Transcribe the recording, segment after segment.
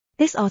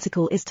This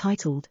article is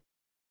titled,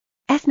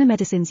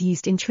 Ethnomedicines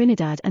used in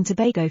Trinidad and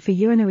Tobago for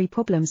urinary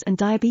problems and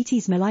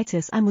diabetes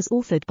mellitus, and was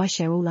authored by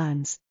Cheryl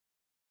Lands.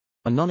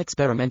 A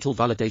non-experimental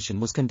validation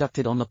was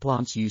conducted on the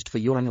plants used for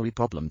urinary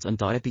problems and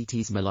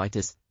diabetes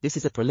mellitus. This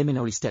is a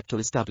preliminary step to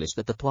establish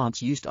that the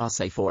plants used are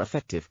safe or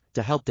effective,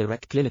 to help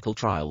direct clinical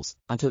trials,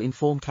 and to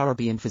inform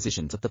Caribbean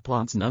physicians of the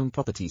plant's known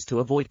properties to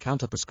avoid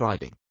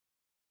counter-prescribing.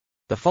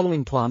 The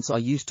following plants are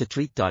used to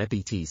treat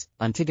diabetes: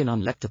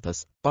 Antigonon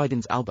lectopus,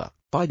 Bidens alba,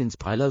 Bidens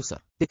pilosa,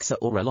 Bixa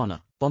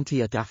orellana,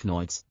 Bontia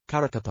daphnoides,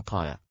 Carica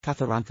papaya,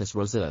 Catharanthus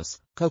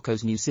roseus,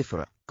 Cocos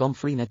nucifera,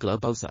 Gomphrena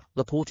globosa,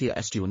 Laportia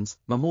estuans,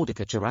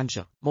 Mamordica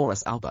charantia,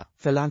 Morus alba,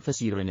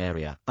 Philanthus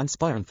urinaria, and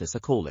Spiranthes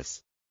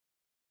acaulis.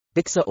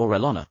 Bixa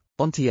orellana,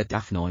 Bontia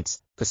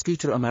daphnoides,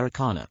 Cuscuta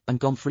americana, and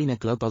Gomphrena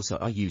globosa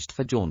are used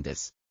for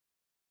jaundice.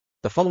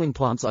 The following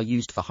plants are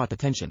used for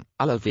hypertension: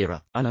 aloe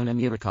vera, Annona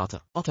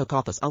muricata,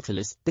 Otocarpus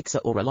altilis, Bixa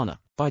orellana,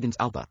 Bidens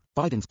alba,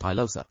 Bidens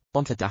pilosa,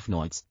 Bonta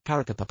daphnoides,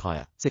 Carica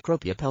papaya,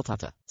 Cecropia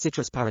peltata,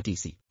 Citrus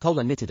paradisi,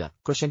 Cola nitida,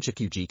 Crescentia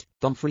cujete,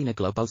 Gomphrena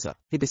globosa,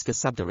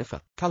 Hibiscus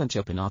sabdarifa,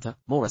 Calancho pinnata,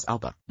 Morus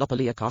alba,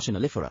 Lopelia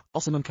carcinolifera,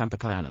 Ocimum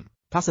campicyanum,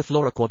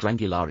 Passiflora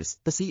quadrangularis,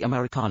 Pasea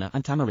americana,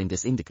 and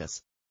Tamarindus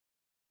indicus.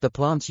 The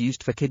plants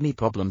used for kidney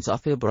problems are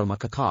Theobroma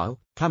cacao,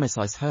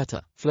 Chamaecyce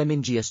hirta,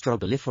 Flemingia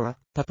strobilifera,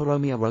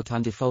 Peperomia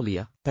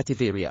rotandifolia,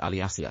 Petiveria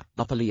aliacea,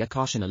 Lopelia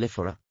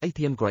carcinolifera,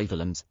 Apium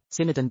graveolens,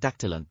 Synodon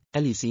dactylon,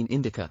 Eleusine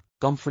indica,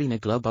 Gomphrena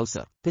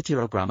globosa,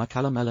 Pterogramma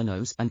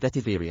calamelanosus, and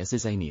Vetiveria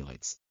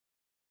zizanioides.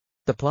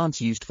 The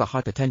plants used for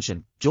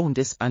hypertension,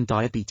 jaundice, and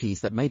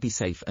diabetes that may be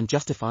safe and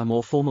justify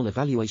more formal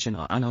evaluation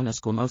are Annona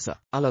squamosa,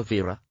 aloe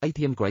vera,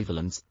 Apium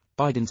graveolens,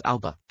 Bidens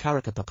alba,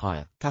 Carica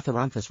papaya,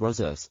 Catharanthus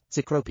roseus,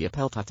 Cecropia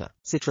peltata,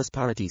 Citrus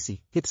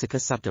paradisi,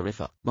 Hypsicus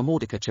sabdarifa,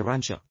 Mamordica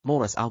charantia,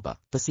 Morus alba,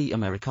 Pasea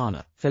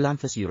americana,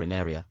 Philanthus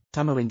urinaria,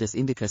 Tamarindus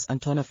indicus,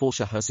 and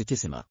Tournefortia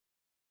hirsutissima.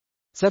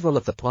 Several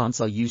of the plants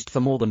are used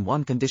for more than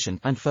one condition,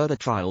 and further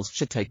trials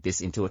should take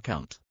this into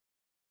account.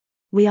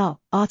 We are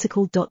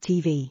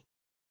article.tv.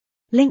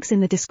 Links in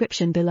the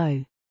description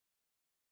below.